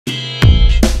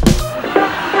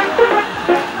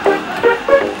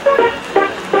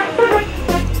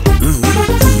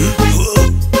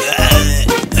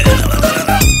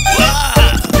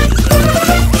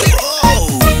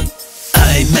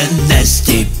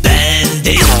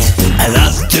I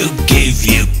love to give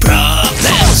you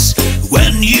problems.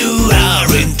 When you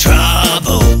are in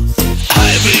trouble,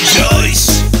 I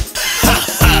rejoice. Ha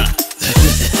ha.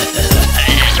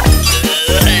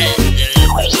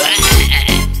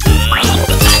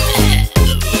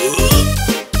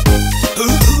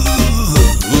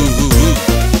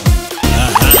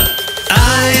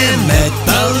 I am a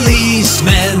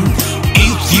policeman.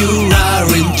 If you are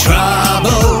in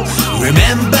trouble,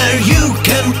 remember you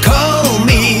can call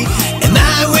me and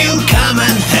I will come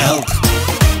and help.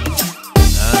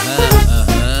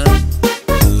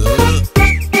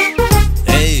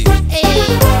 Hey.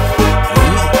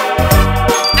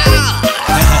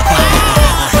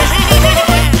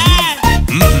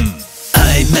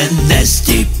 I'm a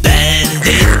nasty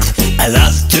bandit. I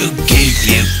love to give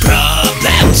you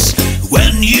problems.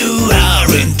 When you are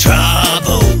in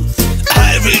trouble,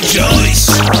 I rejoice.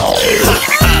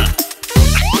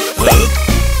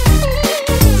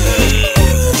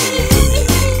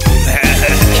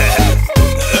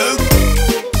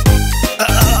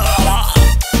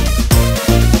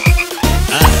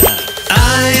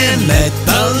 I am a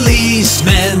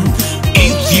policeman.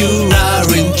 If you are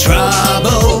in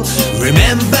trouble,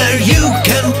 remember you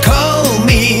can call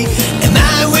me and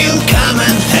I will come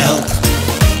and help.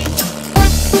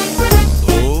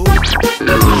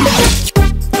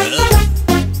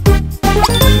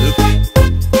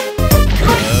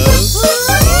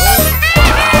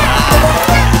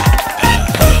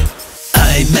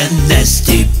 I'm a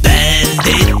nasty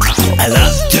bandit. I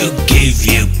love to give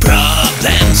you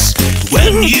problems.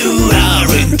 When you are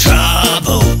in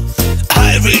trouble,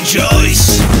 I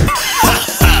rejoice. Ha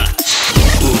ha.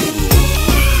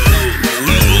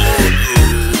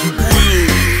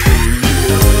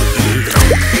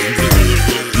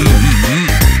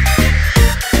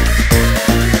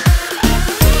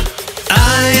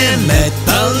 I am a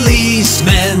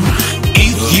policeman.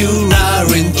 If you are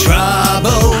in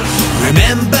trouble,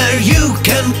 remember you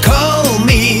can call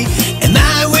me and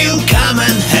I will come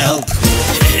and help.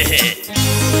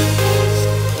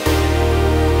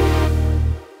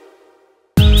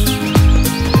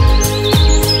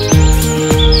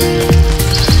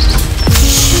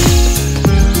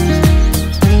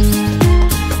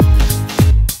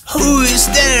 Who is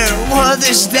there? What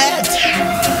is that?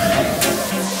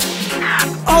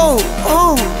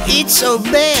 Oh, it's so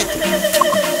bad.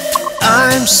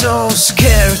 I'm so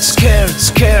scared.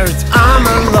 I'm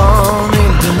alone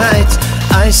in the night.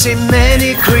 I see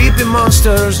many creepy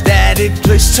monsters. Daddy,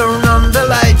 please turn on the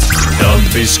lights.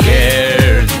 Don't be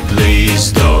scared,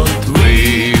 please don't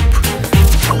weep.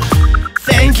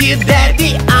 Thank you,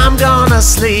 Daddy, I'm gonna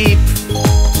sleep.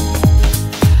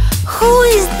 Who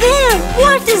is there?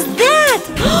 What is that?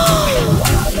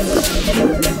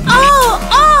 Oh,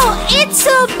 it's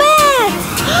so bad.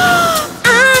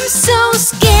 I'm so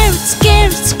scared.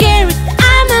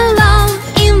 I'm alone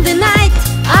in the night.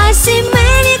 I see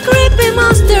many creepy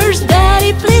monsters.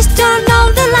 Daddy, please turn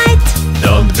on the light.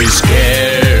 Don't be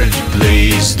scared,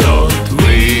 please don't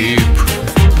weep.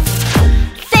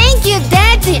 Thank you,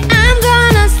 Daddy, I'm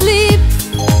gonna sleep.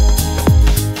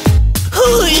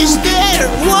 Who is there?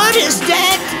 What is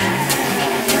that?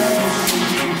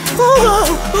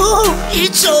 Oh,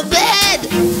 it's so bad.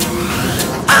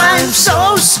 I'm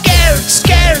so scared.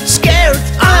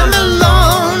 I'm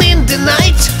alone in the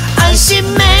night. I see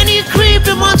many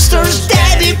creepy monsters.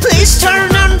 Daddy, please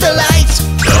turn on the lights.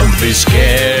 Don't be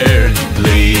scared,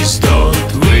 please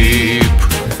don't weep.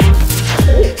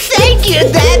 Thank you,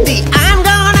 Daddy, I'm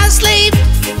gonna sleep.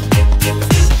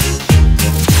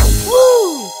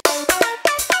 Woo!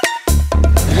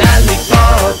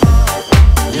 Lollipop,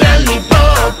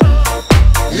 lollipop,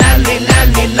 lolly,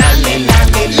 lolly, lolly,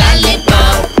 lolly,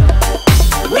 lollipop.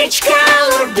 Which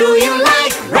color do you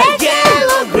like? Red,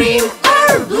 yellow, green,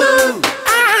 or blue?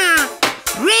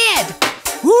 Red.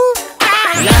 Woo!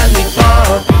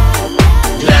 Lollipop,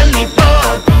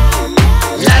 lollipop,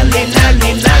 lolly,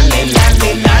 lolly, lolly,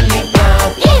 lolly, lollipop.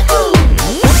 Yee-hoo!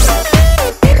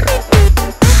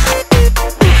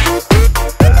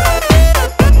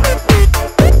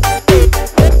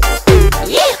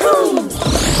 Yee-hoo!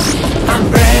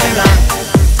 Umbrella,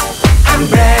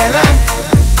 umbrella,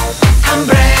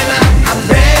 umbrella,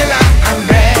 umbrella,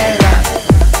 umbrella.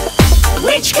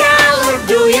 Which color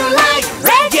do you like?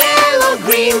 Red, yellow,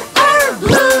 green, or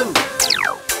blue?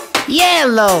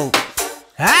 Yellow.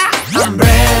 Ah!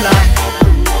 Umbrella,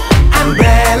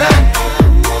 umbrella,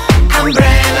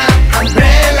 umbrella,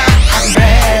 umbrella,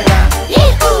 umbrella.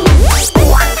 Yee-hoo!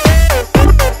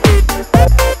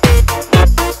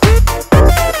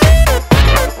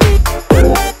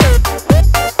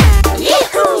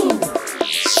 Yee-hoo!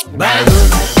 Balloon,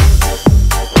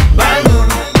 balloon.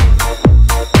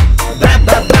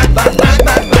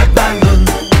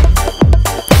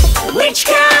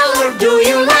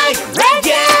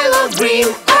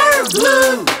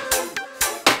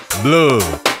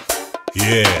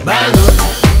 Yeah. Balloon,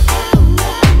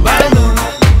 balloon,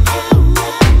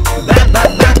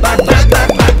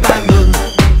 balloon.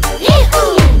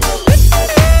 Yee-hoo!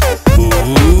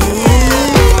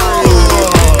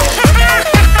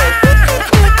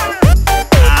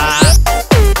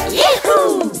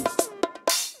 Yee-hoo!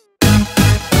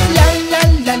 La la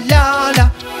la la la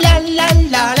la la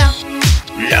la la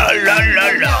La la la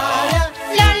la.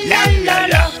 la la la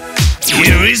la.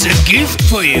 Here is a gift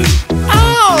for you.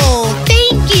 Oh,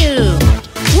 thank you!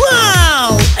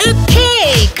 Wow, a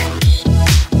cake!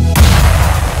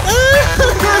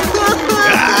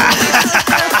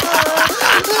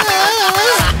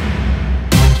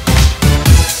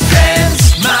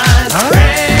 Friends, my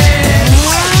friends,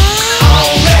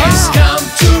 always come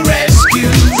to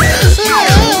rescue.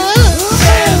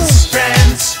 Friends,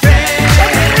 friends, friends,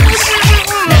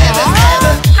 never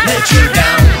ever let you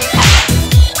down.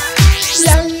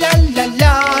 La la la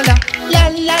la la la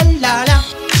la la la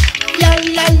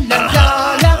la la la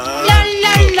la la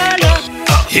la la la.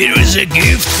 Here is a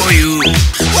gift for you.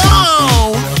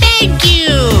 Whoa, thank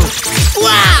you!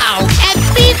 Wow, a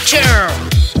picture!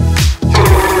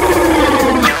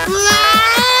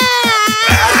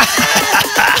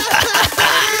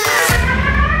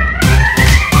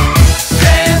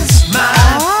 Friends, my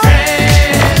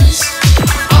friends,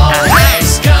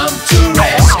 always come to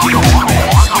rescue.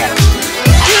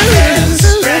 Friends,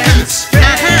 friends,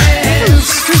 friends,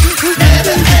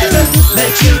 never ever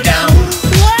let you down.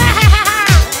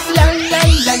 La la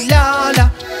la la la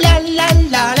la la la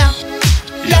la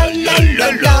la la la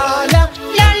la la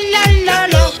la la la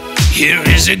la. Here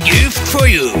is a gift for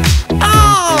you.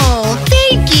 Oh,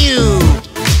 thank you!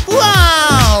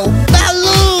 Wow,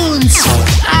 balloons!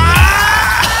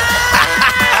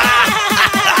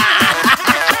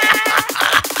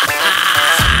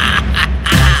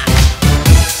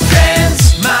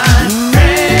 Friends, my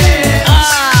friends,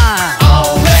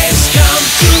 always come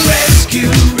to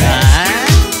rescue.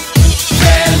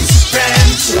 Friends,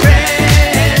 friends,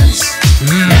 friends,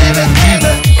 never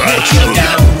ever let you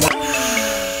down.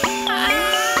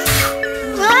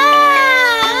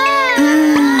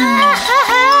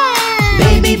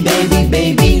 Baby, baby,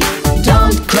 baby,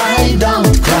 don't cry,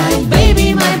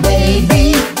 baby, my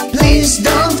baby, please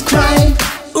don't cry.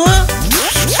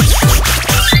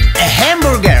 A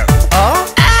hamburger. Oh?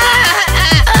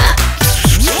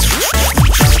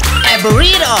 A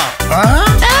burrito. Huh?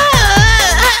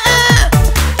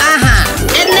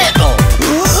 A nipple.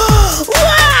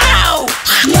 Wow!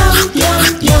 Yum, yum,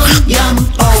 yum, yum,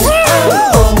 oh,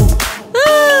 oh,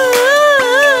 oh.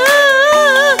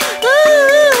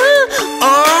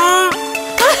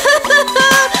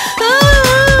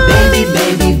 Baby,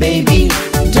 baby, baby,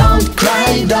 don't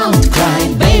cry,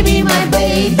 baby, my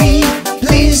baby,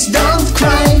 please don't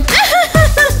cry.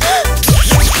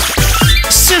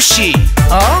 Sushi.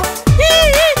 Oh?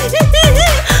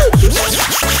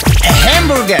 A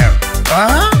hamburger.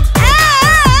 Huh?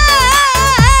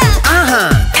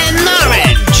 An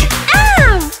orange.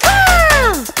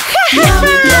 Yum,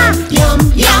 yum, yum,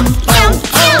 yum, oh,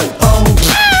 oh, oh.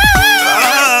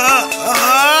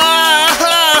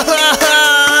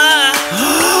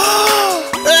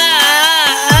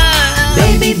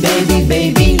 Baby, baby,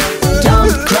 baby,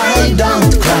 don't cry,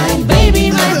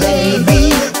 baby, my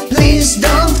baby, please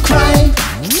don't cry.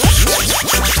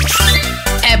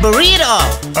 A burrito.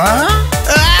 Huh?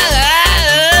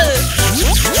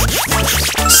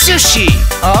 Sushi.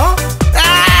 Oh?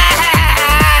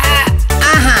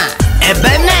 A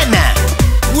banana.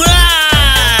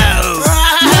 Wow!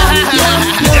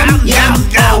 Yum, yum,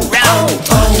 oh, oh,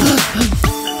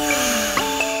 oh.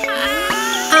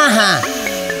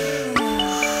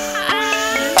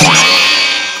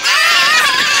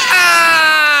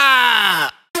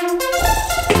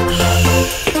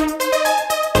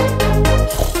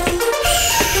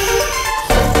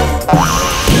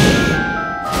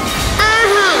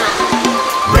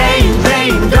 Rain,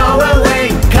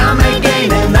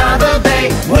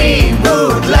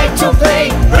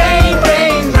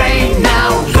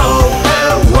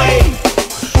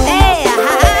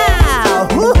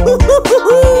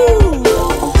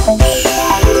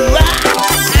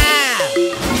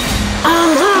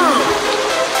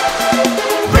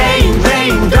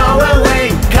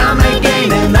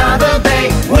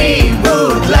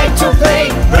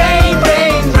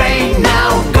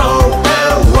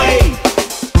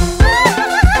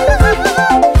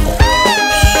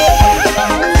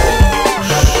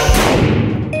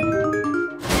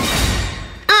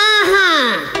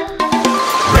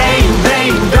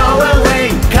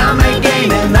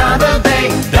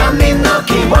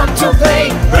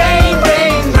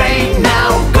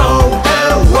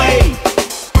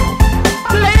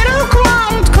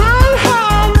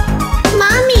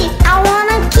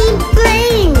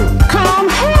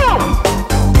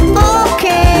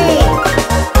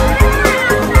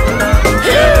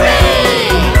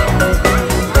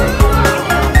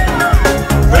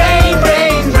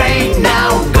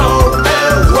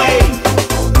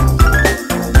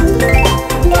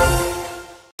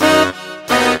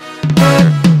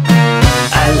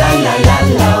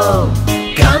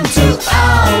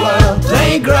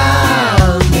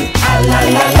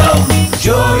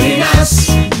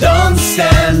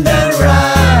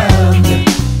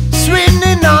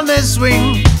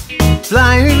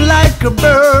 like a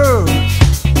bird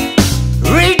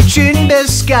reaching the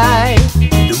sky.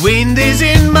 The wind is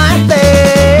in my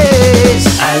face.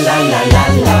 Ah, la la la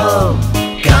la,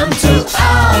 come to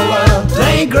our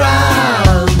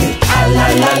playground. Ah, la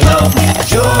la la,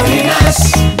 join us,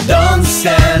 don't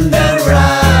stand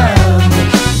around.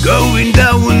 Going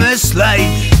down a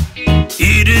slide,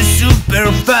 it is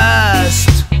super fast.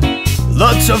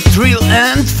 Lots of thrill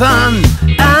and fun,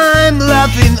 I'm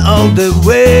laughing all the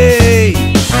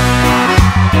way.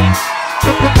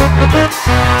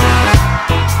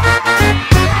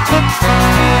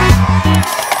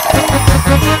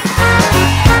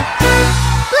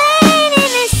 Playing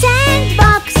in a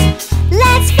sandbox,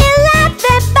 let's fill up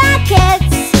the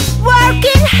buckets.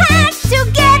 Working hard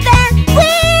together,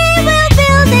 we will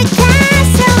build a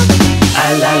castle.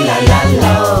 Ah, la la la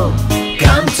la,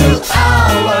 come to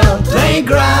our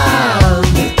playground.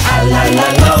 Ah, la la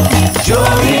la,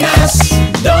 join us,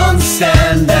 don't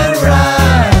stand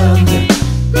around.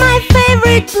 My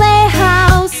favorite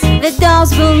playhouse, the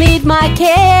dolls will need my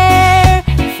care.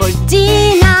 For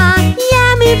dinner,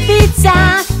 yummy pizza